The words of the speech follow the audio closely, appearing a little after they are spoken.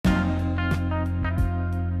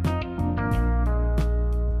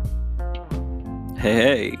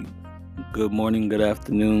Hey, good morning, good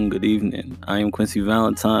afternoon, good evening. I am Quincy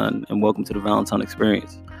Valentine, and welcome to the Valentine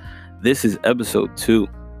Experience. This is episode 2.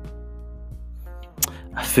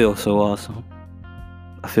 I feel so awesome.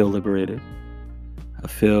 I feel liberated. I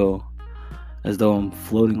feel as though I'm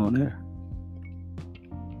floating on air.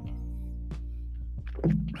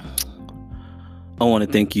 I want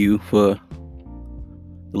to thank you for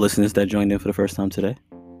the listeners that joined in for the first time today.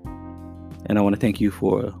 And I want to thank you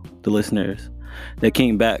for the listeners that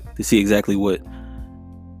came back to see exactly what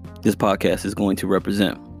this podcast is going to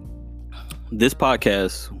represent. This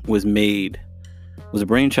podcast was a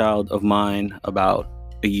brainchild of mine about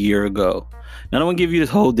a year ago. Now, I don't want to give you this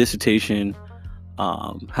whole dissertation,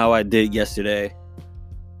 how I did yesterday,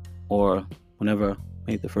 or whenever I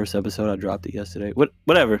made the first episode, I dropped it yesterday,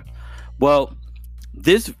 whatever. Well,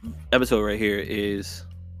 this episode right here is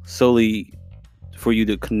solely for you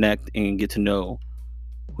to connect and get to know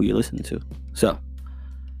who you're listening to. So,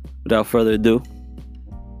 without further ado,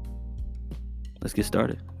 let's get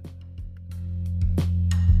started.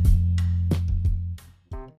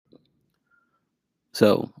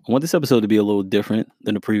 So, I want this episode to be a little different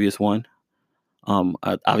than the previous one. I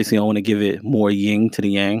want to give it more yin to the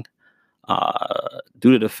yang,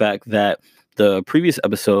 due to the fact that the previous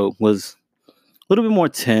episode was a little bit more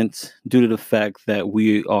tense due to the fact that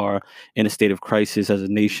we are in a state of crisis as a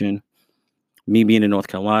nation. Me being in North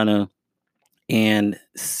Carolina and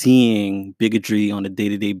seeing bigotry on a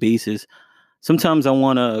day-to-day basis, sometimes I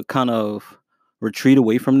want to kind of retreat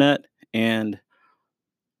away from that and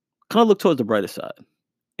kind of look towards the brighter side.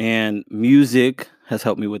 And music has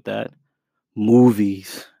helped me with that.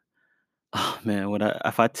 Movies. Oh man,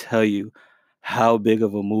 if I tell you how big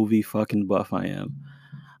of a movie fucking buff I am.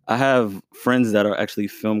 I have friends that are actually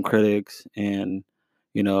film critics, and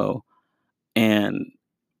and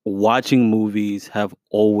watching movies have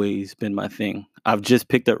always been my thing. I've just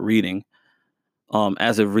picked up reading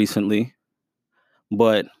as of recently,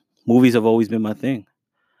 but movies have always been my thing.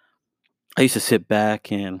 I used to sit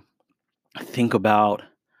back and think about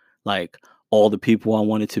like all the people I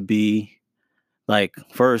wanted to be. Like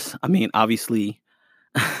first, obviously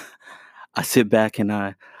I sit back and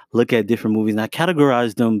I look at different movies and I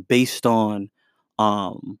categorize them based on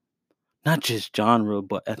not just genre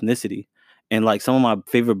but ethnicity. And like some of my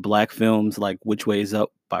favorite black films, like Which Way Is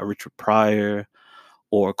Up by Richard Pryor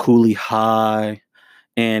or Cooley High.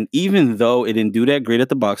 And even though it didn't do that great at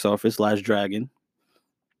the box office, Last Dragon,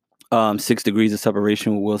 6 Degrees of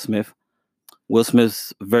Separation with Will Smith, Will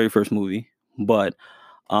Smith's very first movie. But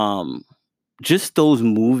just those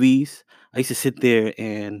movies, I used to sit there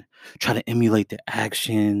and try to emulate the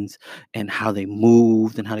actions and how they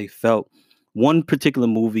moved and how they felt. One particular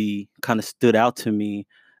movie kind of stood out to me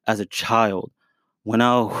as a child when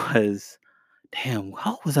I was, how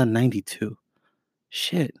old was I? 92.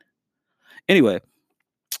 Shit. Anyway,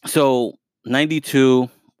 so 92,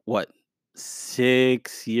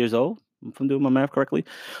 6 years old, if I'm doing my math correctly.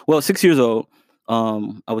 Well, 6 years old,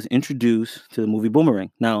 I was introduced to the movie Boomerang.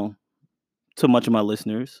 Now, to much of my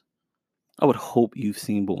listeners, I would hope you've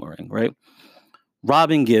seen Boomerang, right?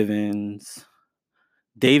 Robin Givens,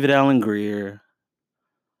 David Allen Greer,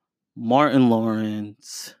 Martin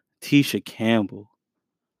Lawrence, Tisha Campbell,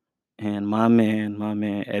 and my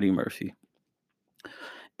man, Eddie Murphy.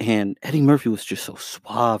 And Eddie Murphy was just so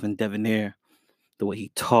suave and debonair, the way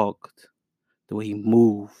he talked, the way he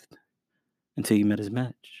moved, until he met his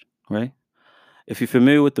match, right? If you're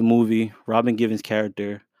familiar with the movie, Robin Givens'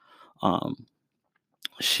 character,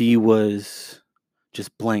 she was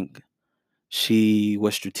just blank. She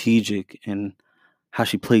was strategic in how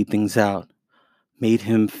she played things out, made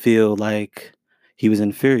him feel like he was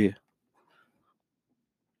inferior.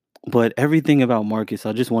 But everything about Marcus,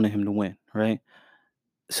 I just wanted him to win, right?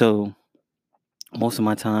 So most of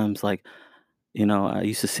my times, I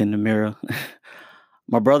used to sit in the mirror.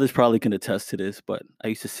 My brothers probably can attest to this, but I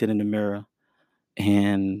used to sit in the mirror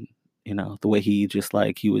and, the way he was just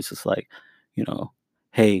like,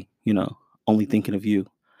 hey, only thinking of you.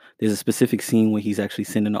 There's a specific scene where he's actually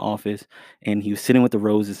sitting in the office and he was sitting with the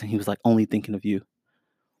roses and he was like, only thinking of you.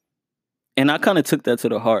 And I kind of took that to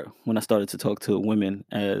the heart when I started to talk to women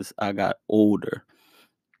as I got older.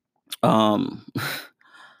 Funny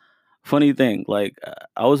thing, I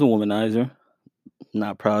was a womanizer,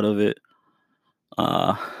 not proud of it.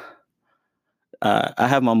 I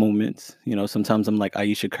have my moments, sometimes I'm like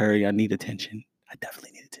Aisha Curry, I need attention. I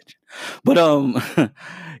definitely need attention. But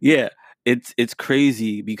yeah, it's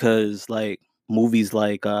crazy because movies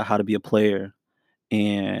like How to Be a Player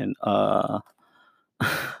and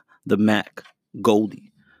The Mac,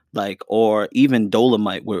 Goldie, or even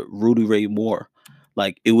Dolomite with Rudy Ray Moore.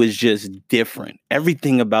 Like, it was just different.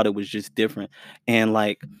 Everything about it was just different. And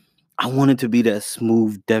like, I wanted to be that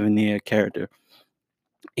smooth debonair character.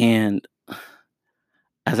 And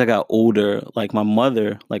as I got older, like my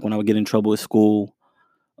mother, like when I would get in trouble at school,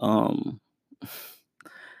 um,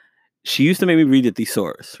 she used to make me read the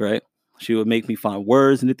thesaurus, right? She would make me find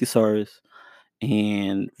words in the thesaurus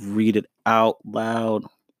and read it out loud.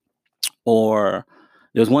 Or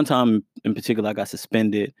there was one time in particular I got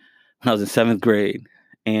suspended when I was in 7th grade,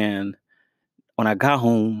 and when I got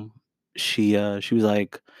home, she was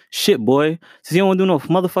like, "Shit, boy, since you don't do no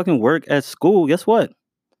motherfucking work at school, guess what?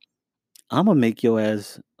 I'm gonna make your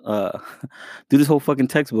ass do this whole fucking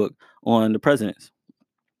textbook on the presidents."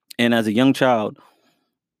 And as a young child,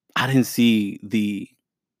 I didn't see the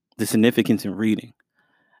significance in reading,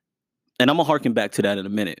 and I'm gonna harken back to that in a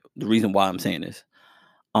minute. The reason why I'm saying this,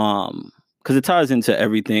 because it ties into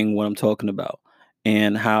everything what I'm talking about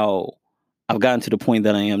and how I've gotten to the point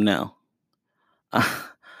that I am now.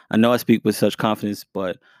 I know I speak with such confidence,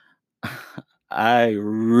 but I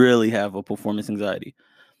really have a performance anxiety,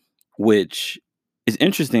 which is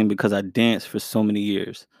interesting because I danced for so many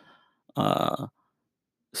years. Uh,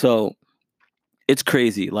 so it's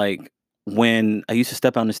crazy. Like when I used to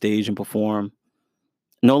step on the stage and perform,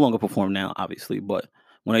 no longer perform now, obviously, but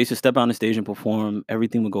when I used to step on the stage and perform,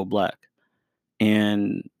 everything would go black,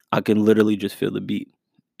 and I could literally just feel the beat,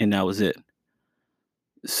 and that was it.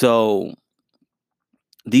 So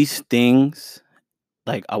these things,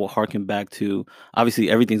 like I will harken back to,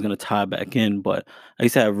 obviously everything's gonna tie back in, but I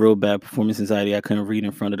used to have real bad performance anxiety. I couldn't read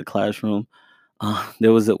in front of the classroom.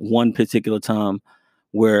 There was one particular time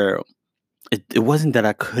where it wasn't that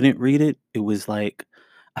I couldn't read it. It was like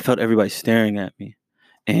I felt everybody staring at me.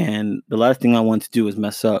 And the last thing I wanted to do was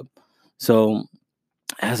mess up. So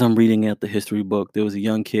as I'm reading out the history book, there was a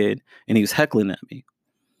young kid and he was heckling at me.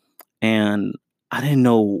 And I didn't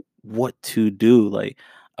know what to do.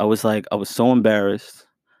 I was so embarrassed.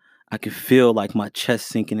 I could feel like my chest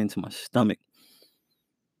sinking into my stomach,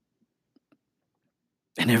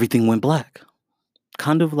 and everything went black.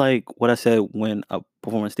 Kind of like what I said when I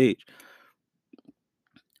perform on stage.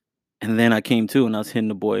 And then I came to and I was hitting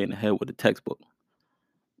the boy in the head with a textbook.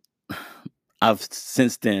 I've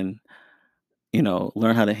since then,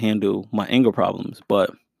 learned how to handle my anger problems.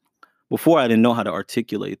 But before I didn't know how to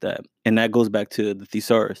articulate that. And that goes back to the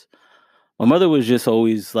thesaurus. My mother was just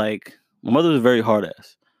always like, my mother was very hard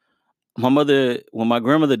ass. My mother, when my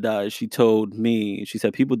grandmother died, she told me, she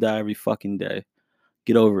said, people die every fucking day.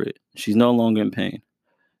 Get over it. She's no longer in pain.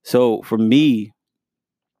 So for me,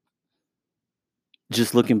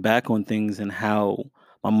 just looking back on things and how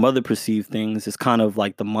my mother perceived things is kind of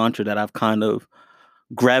like the mantra that I've kind of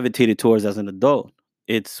gravitated towards as an adult.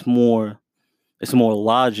 It's more it's more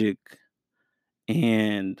logic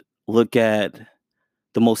and look at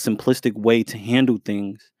the most simplistic way to handle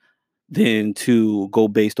things than to go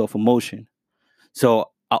based off emotion. So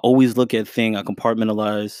I always look at I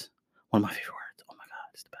compartmentalize. One of my favorite words. Oh my god,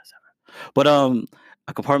 it's the best ever. But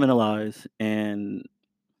I compartmentalize and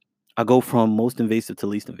I go from most invasive to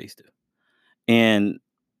least invasive. And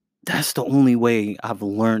that's the only way I've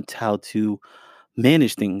learned how to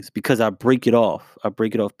manage things because I break it off. I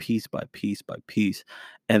break it off piece by piece by piece.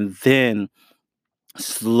 And then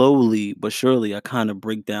slowly but surely, I kind of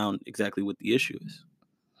break down exactly what the issue is.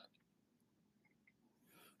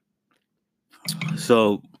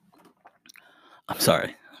 So I'm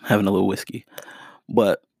sorry, I'm having a little whiskey,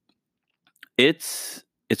 but it's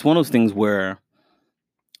one of those things where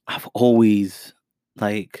I've always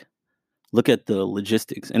like look at the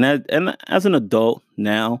logistics, and as an adult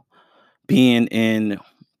now, being in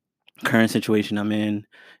current situation I'm in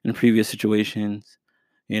previous situations,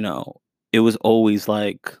 you know, it was always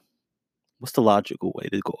like, what's the logical way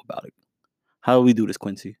to go about it? How do we do this,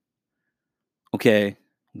 Quincy? Okay,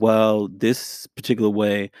 well, this particular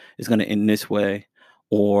way is going to end this way,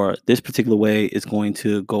 or this particular way is going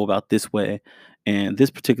to go about this way, and this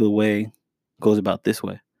particular way goes about this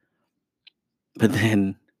way. But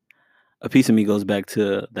then a piece of me goes back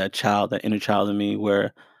to that child, that inner child in me,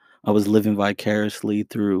 where I was living vicariously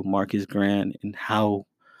through Marcus Grant and how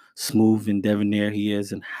smooth and debonair he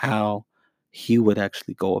is, and how he would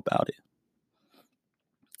actually go about it.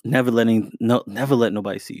 Never let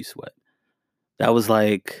nobody see you sweat. That was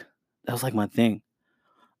like that was like my thing.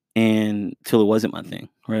 And till it wasn't my thing,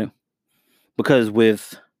 right? Because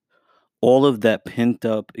with all of that pent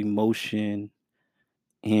up emotion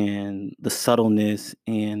and the subtleness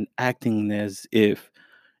and acting as if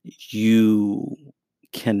you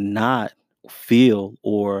cannot feel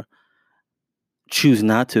or choose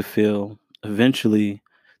not to feel, eventually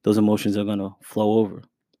those emotions are going to flow over.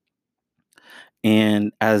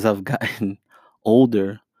 And as I've gotten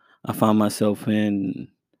older, I find myself in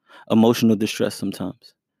emotional distress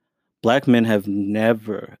sometimes. Black men have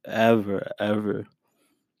never, ever, ever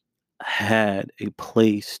had a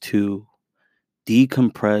place to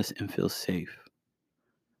decompress and feel safe.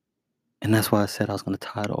 And that's why I said I was going to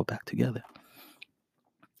tie it all back together.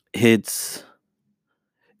 It's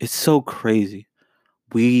so crazy.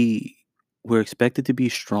 We're expected to be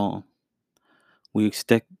strong. We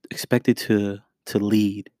expected to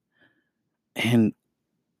lead. And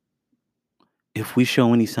if we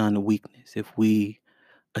show any sign of weakness, if we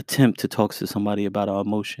attempt to talk to somebody about our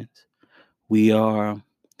emotions, we are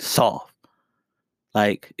soft.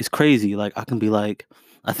 Like, it's crazy. Like, I can be like,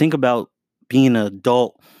 I think about being an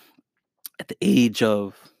adult at the age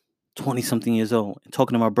of 20 something years old and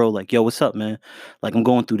talking to my bro, like, yo, what's up, man? Like, I'm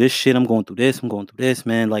going through this shit. I'm going through this,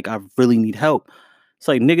 man. Like, I really need help. It's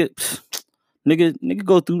like, nigga, niggas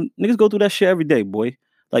go through that shit every day, boy.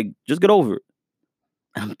 Like, just get over it.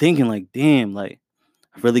 And I'm thinking, like, damn, like,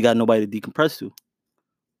 I really got nobody to decompress to.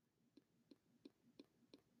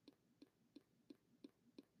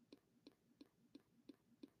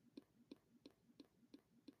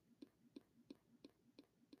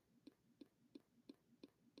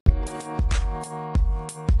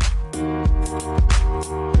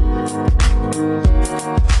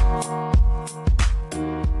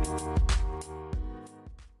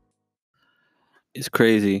 It's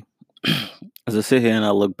crazy. As I sit here and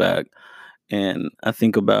I look back and I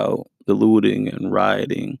think about the looting and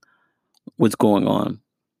rioting, what's going on.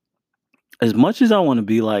 As much as I want to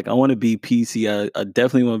be like, I want to be PC, I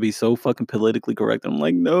definitely want to be so fucking politically correct. I'm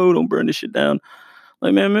like, no, don't burn this shit down.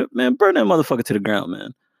 Like, man, burn that motherfucker to the ground,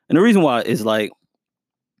 man. And the reason why is like,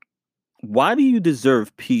 why do you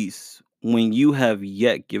deserve peace when you have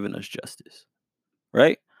yet given us justice?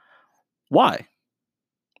 Right? Why?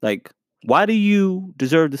 Like, why do you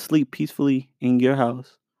deserve to sleep peacefully in your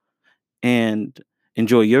house and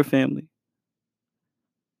enjoy your family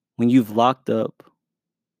when you've locked up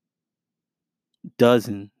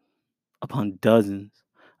dozens upon dozens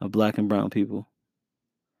of black and brown people?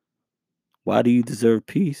 Why do you deserve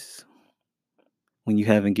peace when you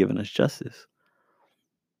haven't given us justice?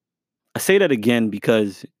 I say that again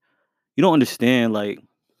because you don't understand like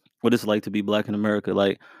what it's like to be black in America.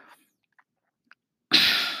 Like,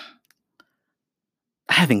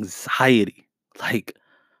 I have anxiety. Like,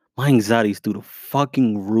 my anxiety's through the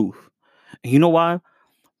fucking roof. And you know why?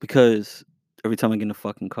 Because every time I get in the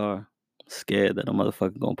fucking car, I'm scared that a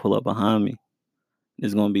motherfucker gonna pull up behind me.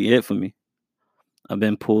 It's gonna be it for me. I've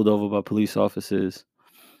been pulled over by police officers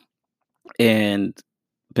and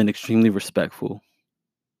been extremely respectful,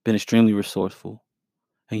 been extremely resourceful,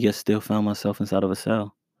 and yet still found myself inside of a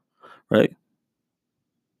cell, right?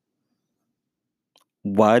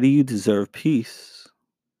 Why do you deserve peace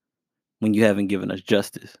when you haven't given us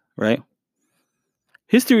justice, right?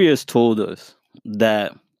 History has told us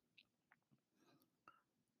that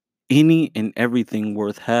any and everything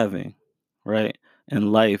worth having, right,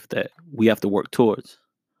 in life that we have to work towards.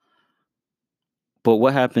 But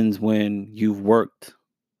what happens when you've worked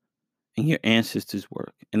and your ancestors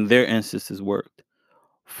worked and their ancestors worked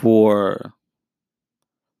for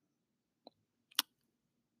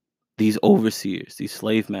these overseers, these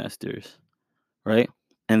slave masters, right?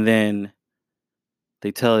 And then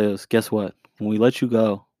they tell us, guess what? When we let you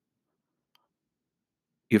go,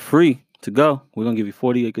 you're free to go. We're going to give you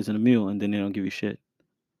 40 acres and a mule, and then they don't give you shit.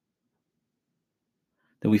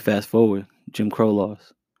 Then we fast forward, Jim Crow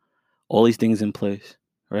laws, all these things in place,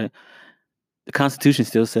 right? The Constitution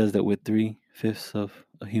still says that we're 3/5 of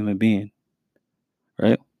a human being,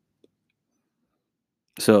 right?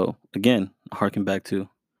 So again, harken back to,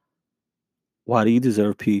 why do you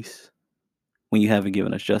deserve peace when you haven't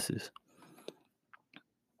given us justice?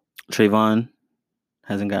 Trayvon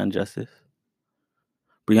hasn't gotten justice.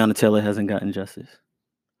 Breonna Taylor hasn't gotten justice.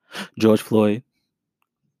 George Floyd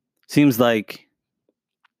seems like,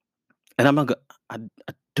 and I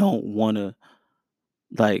don't want to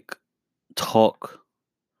like talk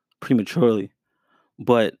prematurely,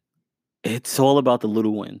 but it's all about the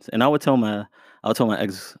little wins. And I'll tell my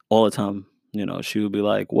ex all the time. You know, she would be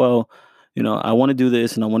like, "Well, you know, I want to do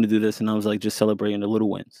this and I want to do this," and I was like, just celebrating the little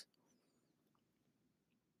wins.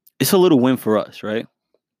 It's a little win for us, right?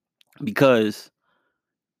 Because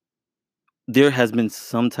there has been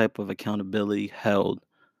some type of accountability held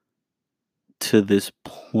to this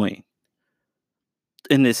point.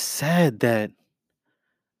 And it's sad that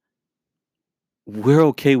we're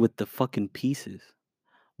okay with the fucking pieces.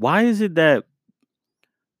 Why is it that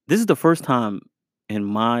this is the first time in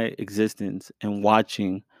my existence and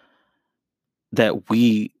watching that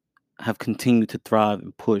we have continued to thrive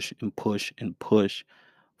and push and push and push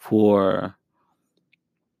for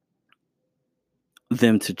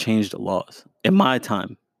them to change the laws in my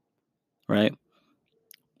time, right?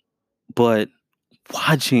 But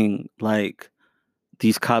watching like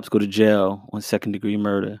these cops go to jail on second-degree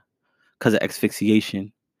murder because of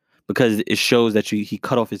asphyxiation, because it shows that he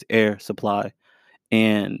cut off his air supply,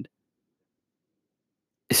 and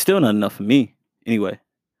it's still not enough for me anyway.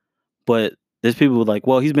 But there's people like,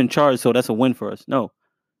 well, he's been charged, so that's a win for us. No,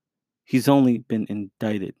 he's only been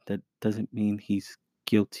indicted. That doesn't mean he's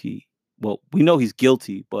guilty. Well, we know he's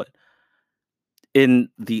guilty, but in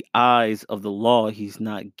the eyes of the law, he's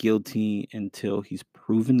not guilty until he's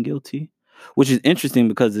proven guilty, which is interesting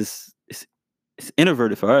because it's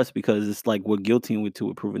inverted for us, because it's like we're guilty until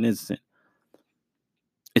we're proven innocent.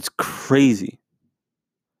 It's crazy.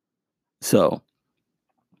 So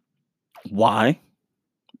why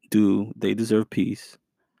do they deserve peace,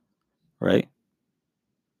 right,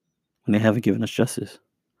 when they haven't given us justice?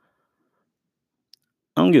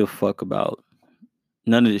 I don't give a fuck about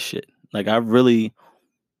none of this shit. Like, I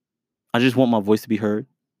just want my voice to be heard.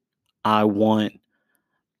 I want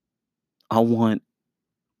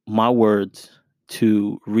my words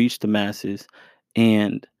to reach the masses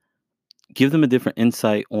and give them a different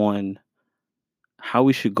insight on how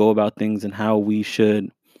we should go about things and how we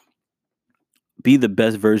should be the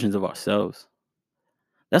best versions of ourselves.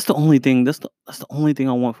 That's the only thing. That's the only thing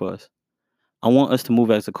I want for us. I want us to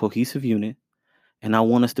move as a cohesive unit, and I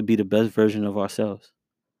want us to be the best version of ourselves.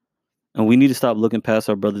 And we need to stop looking past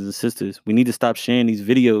our brothers and sisters. We need to stop sharing these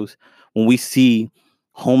videos when we see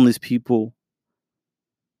homeless people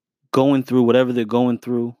going through whatever they're going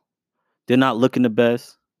through. They're not looking the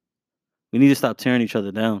best. We need to stop tearing each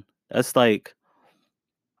other down. That's like,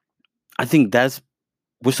 I think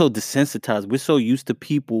we're so desensitized. We're so used to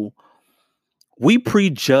people. We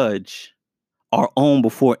prejudge our own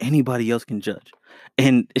before anybody else can judge.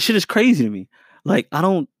 And it shit is crazy to me. Like, I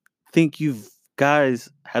don't think you guys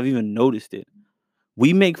have even noticed it.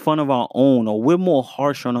 We make fun of our own, or we're more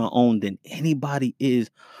harsh on our own than anybody is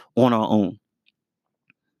on our own.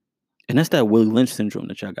 And that's that Willie Lynch syndrome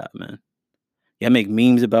that y'all got, man. Y'all make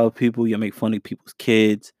memes about people. Y'all make fun of people's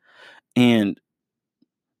kids. And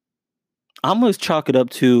I must chalk it up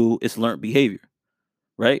to it's learned behavior,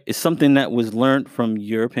 right? It's something that was learned from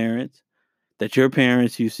your parents, that your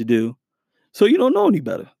parents used to do. So you don't know any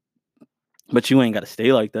better. But you ain't got to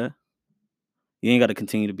stay like that. You ain't got to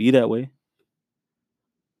continue to be that way.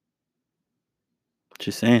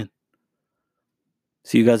 Just saying.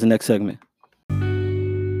 See you guys in the next segment.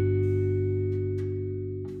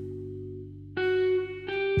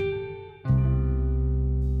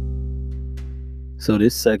 So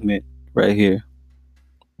this segment right here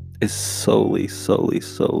is solely for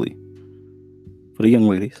the young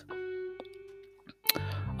ladies.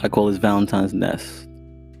 I call this Valentine's Nest.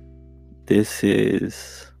 This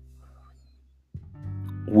is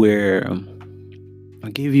where I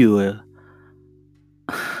give you a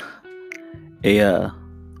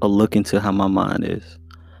look into how my mind is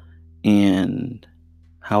and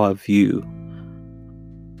how I view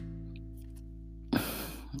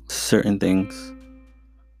certain things.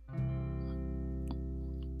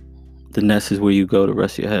 The nest is where you go to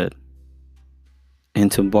rest your head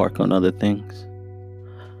and to embark on other things.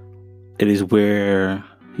 It is where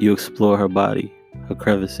you explore her body, her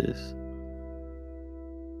crevices.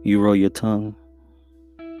 You roll your tongue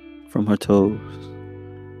from her toes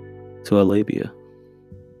to her labia.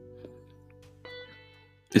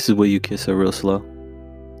 This is where you kiss her real slow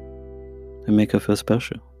and make her feel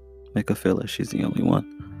special. Make her feel like she's the only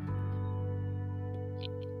one.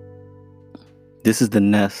 This is the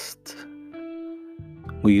nest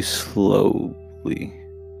where you slowly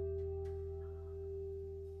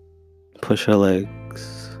push her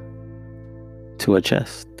legs to her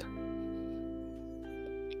chest,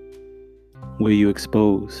 where you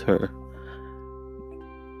expose her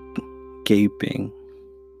gaping,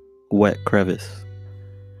 wet crevice.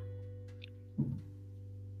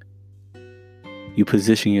 You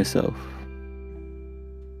position yourself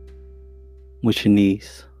with your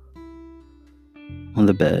knees on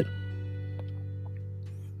the bed.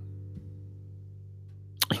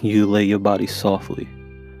 You lay your body softly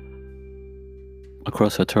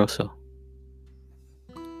across her torso.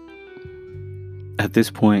 At this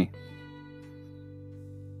point,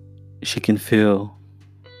 she can feel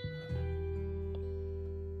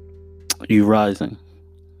you rising.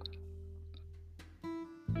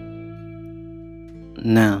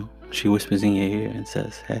 Now, she whispers in your ear and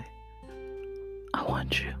says, "Hey, I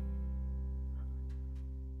want you."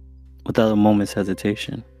 Without a moment's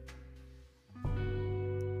hesitation,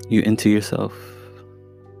 You into yourself,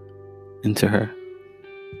 into her.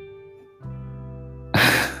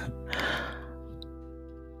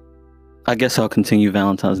 I guess I'll continue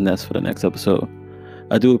Valentine's Nest for the next episode.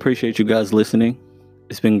 I do appreciate you guys listening.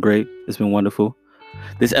 It's been great. It's been wonderful.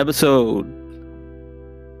 This episode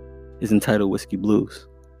is entitled Whiskey Blues.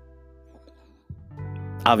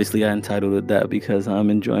 Obviously, I entitled it that because I'm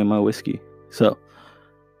enjoying my whiskey. So,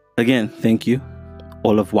 again, thank you.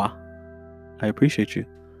 Au revoir. I appreciate you.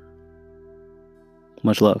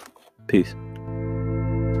 Much love. Peace.